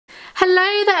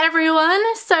Hello there everyone!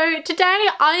 So today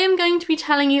I am going to be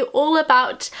telling you all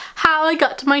about how I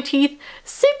got my teeth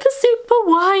super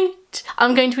white.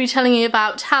 I'm going to be telling you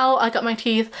about how I got my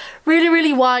teeth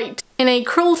really white in a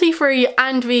cruelty-free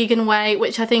and vegan way,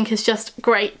 which I think is just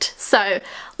great. So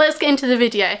let's get into the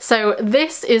video. So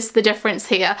this is the difference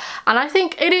here, and I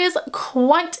think it is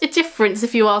quite a difference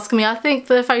if you ask me. I think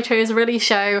the photos really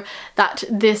show that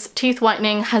this teeth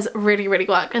whitening has really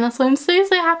worked, and that's why I'm so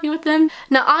happy with them.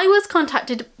 Now I was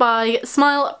contacted by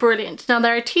Smile Brilliant. Now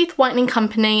they're a teeth whitening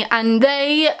company, and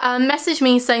they messaged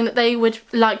me saying that they would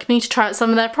like me to try out some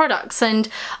of their products, and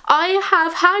I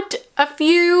have had a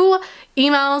few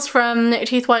emails from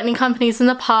teeth whitening companies in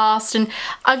the past, and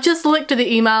I've just looked at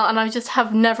the email and I just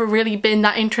have never really been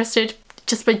that interested,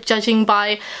 just by judging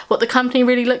by what the company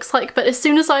really looks like. But as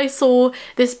soon as I saw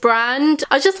this brand,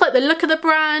 I just like the look of the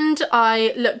brand.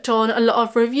 I looked on a lot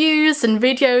of reviews and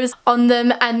videos on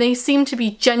them, and they seem to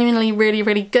be genuinely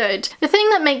really good. The thing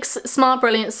that makes Smile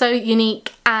Brilliant so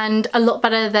unique and a lot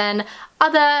better than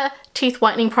other teeth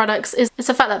whitening products is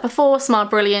the fact that before Smile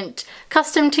Brilliant,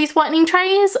 custom teeth whitening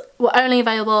trays were only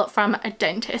available from a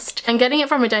dentist, and getting it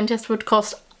from a dentist would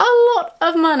cost a lot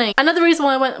of money. Another reason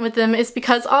why I went with them is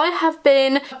because I have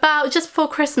been, about just before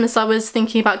Christmas, I was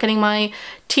thinking about getting my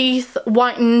teeth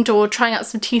whitened or trying out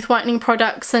some teeth whitening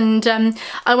products, and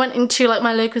I went into like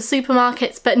my local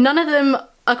supermarkets, but none of them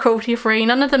are cruelty free,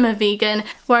 none of them are vegan,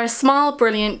 whereas Smile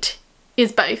Brilliant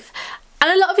is both. And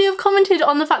a lot of you have commented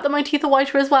on the fact that my teeth are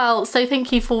whiter as well, so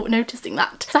thank you for noticing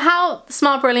that. So how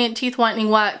Smile Brilliant teeth whitening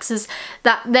works is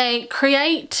that they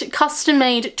create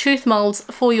custom-made tooth molds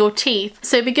for your teeth.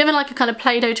 So you'll be given like a kind of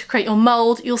Play-Doh to create your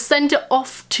mold, you'll send it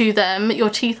off to them,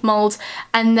 your teeth molds,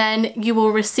 and then you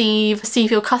will receive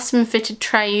your custom fitted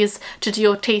trays to do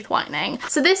your teeth whitening.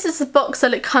 So this is the box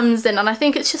that it comes in, and I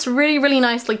think it's just really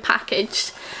nicely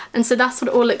packaged. And so that's what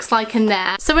it all looks like in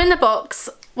there. So in the box,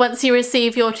 once you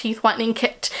receive your teeth whitening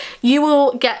kit, you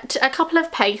will get a couple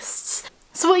of pastes.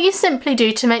 So what you simply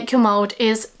do to make your mould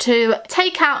is to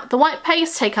take out the white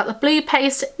paste, take out the blue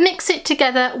paste, mix it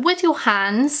together with your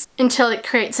hands until it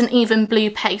creates an even blue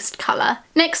paste colour.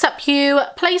 Next up, you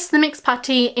place the mixed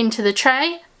putty into the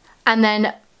tray and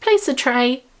then place the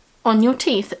tray on your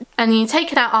teeth, and you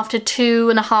take it out after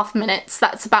 2.5 minutes.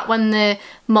 That's about when the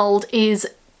mould is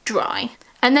dry.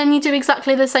 And then you do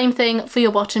exactly the same thing for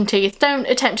your bottom teeth. Don't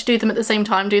attempt to do them at the same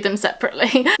time, do them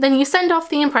separately. Then you send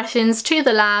off the impressions to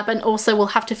the lab, and also will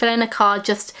have to fill in a card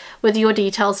just with your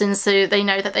details in so they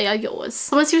know that they are yours.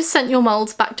 So once you've sent your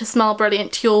moulds back to Smile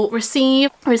Brilliant, you'll receive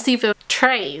your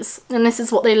trays, and this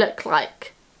is what they look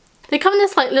like. They come in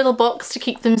this like little box to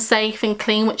keep them safe and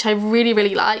clean, which I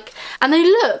really like. And they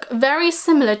look very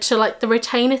similar to like the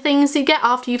retainer things you get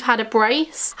after you've had a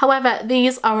brace. However,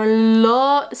 these are a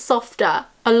lot softer.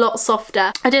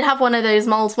 I did have one of those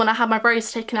molds when I had my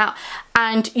brace taken out,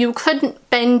 and you couldn't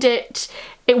bend it.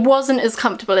 It wasn't as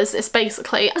comfortable as this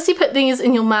basically. As you put these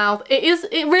in your mouth,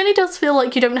 it really does feel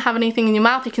like you don't have anything in your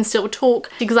mouth. You can still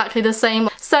talk exactly the same.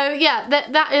 So yeah,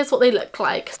 that is what they look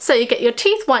like. So you get your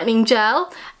teeth whitening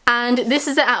gel, and this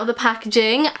is it out of the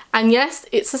packaging, and yes,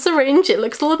 it's a syringe. It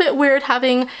looks a little bit weird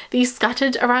having these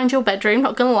scattered around your bedroom,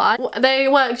 not gonna lie. They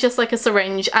work just like a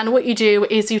syringe, and what you do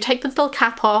is you take the little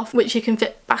cap off, which you can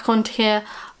fit back onto here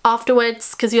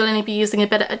afterwards because you'll only be using a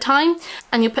bit at a time,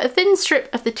 and you put a thin strip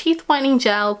of the teeth whitening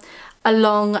gel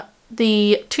along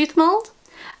the tooth mold,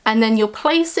 and then you'll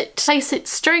place it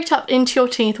straight up into your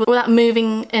teeth without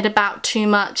moving it about too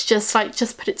much. Just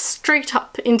put it straight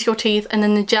up into your teeth, and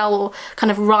then the gel will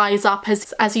kind of rise up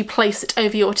as you place it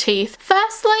over your teeth.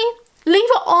 Firstly, leave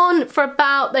it on for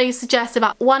about, they suggest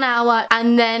about 1 hour,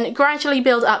 and then gradually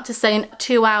build up to say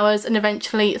 2 hours and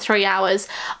eventually 3 hours.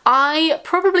 I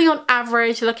probably on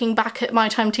average, looking back at my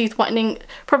time teeth whitening,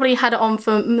 probably had it on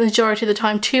for majority of the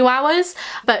time 2 hours,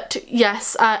 but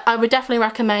yes, I would definitely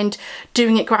recommend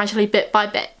doing it gradually bit by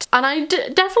bit. And I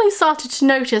definitely started to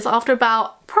notice after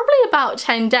probably about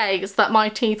 10 days that my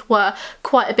teeth were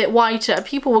quite a bit whiter.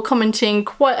 People were commenting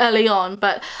quite early on,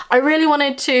 but I really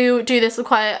wanted to do this for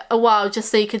quite a while just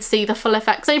so you could see the full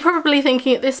effect. So you're probably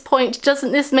thinking at this point,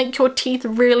 doesn't this make your teeth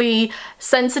really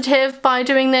sensitive by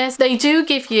doing this? They do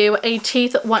give you a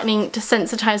teeth whitening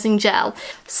desensitizing gel.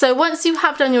 So once you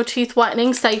have done your teeth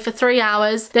whitening, say for 3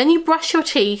 hours, then you brush your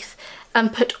teeth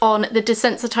and put on the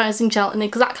desensitizing gel in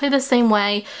exactly the same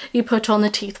way you put on the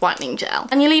teeth whitening gel.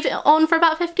 And you leave it on for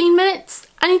about 15 minutes,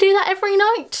 and you do that every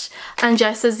night. And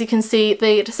yes, as you can see,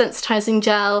 the desensitizing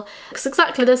gel looks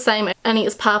exactly the same, only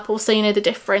it's purple, so you know the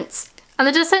difference. And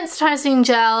the desensitizing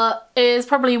gel is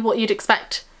probably what you'd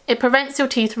expect. It prevents your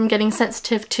teeth from getting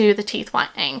sensitive to the teeth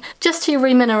whitening, just to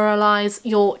remineralize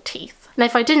your teeth. And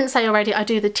if I didn't say already, I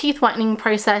do the teeth whitening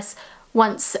process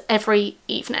once every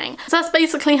evening. So that's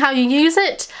basically how you use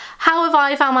it. How have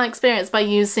I found my experience by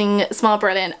using Smile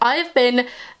Brilliant? I've been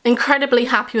incredibly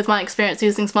happy with my experience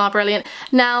using Smile Brilliant.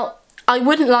 Now, I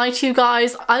wouldn't lie to you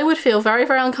guys, I would feel very,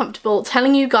 very uncomfortable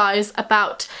telling you guys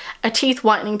about a teeth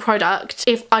whitening product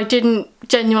if I didn't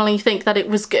genuinely think that it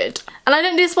was good. And I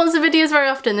don't do sponsored videos very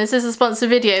often. This is a sponsored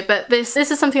video, but this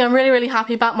is something I'm really, really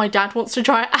happy about. My dad wants to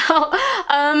try it out.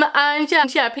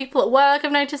 And yeah, people at work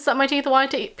have noticed that my teeth are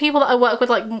whiter. People that I work with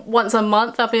like once a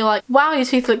month, they'll be like, wow, your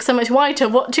teeth look so much whiter.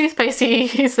 What toothpaste are you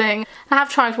using? I have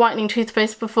tried whitening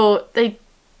toothpaste before.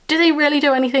 Do they really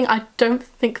do anything? I don't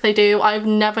think they do. I've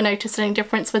never noticed any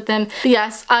difference with them. But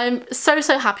yes, I'm so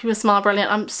happy with Smile Brilliant.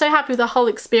 I'm so happy with the whole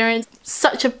experience.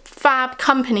 Such a fab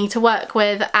company to work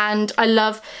with, and I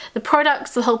love the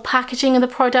products, the whole packaging of the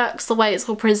products, the way it's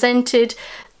all presented,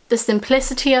 the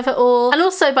simplicity of it all. And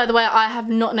also, by the way, I have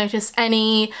not noticed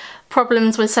any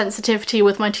problems with sensitivity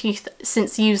with my teeth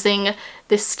since using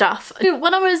this stuff.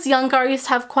 When I was younger, I used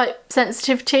to have quite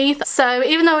sensitive teeth, so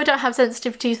even though I don't have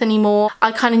sensitive teeth anymore,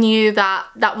 I kind of knew that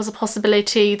that was a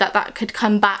possibility, that that could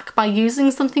come back by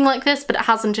using something like this, but it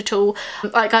hasn't at all.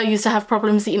 Like, I used to have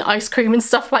problems eating ice cream and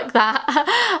stuff like that,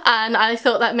 and I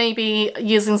thought that maybe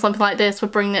using something like this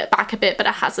would bring it back a bit, but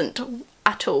it hasn't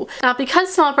at all. Now,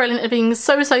 because Smile Brilliant are being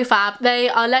so fab, they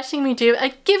are letting me do a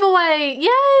giveaway.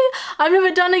 Yay! I've never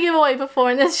done a giveaway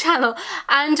before in this channel,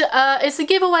 and it's a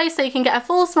giveaway so you can get a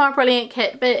full Smile Brilliant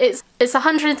kit, but it's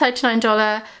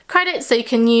 $139 credit, so you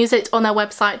can use it on their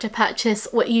website to purchase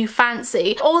what you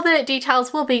fancy. All the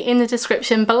details will be in the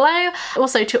description below.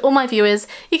 Also, to all my viewers,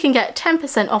 you can get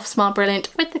 10% off Smile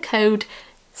Brilliant with the code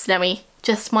SNOWY.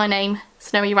 Just my name,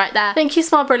 Snowy, right there. Thank you,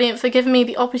 Smile Brilliant, for giving me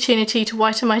the opportunity to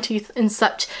whiten my teeth in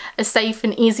such a safe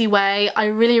and easy way. I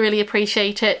really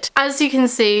appreciate it. As you can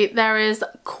see, there is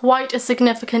quite a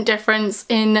significant difference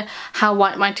in how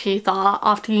white my teeth are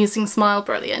after using Smile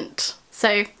Brilliant.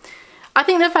 So I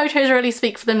think the photos really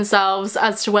speak for themselves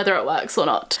as to whether it works or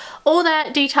not. All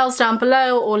their details down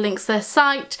below, or links to their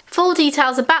site. Full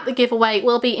details about the giveaway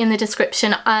will be in the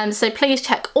description, so please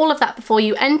check all of that before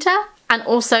you enter. And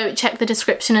also check the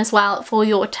description as well for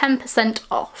your 10%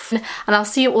 off. And I'll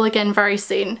see you all again very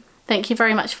soon. Thank you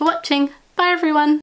very much for watching. Bye everyone.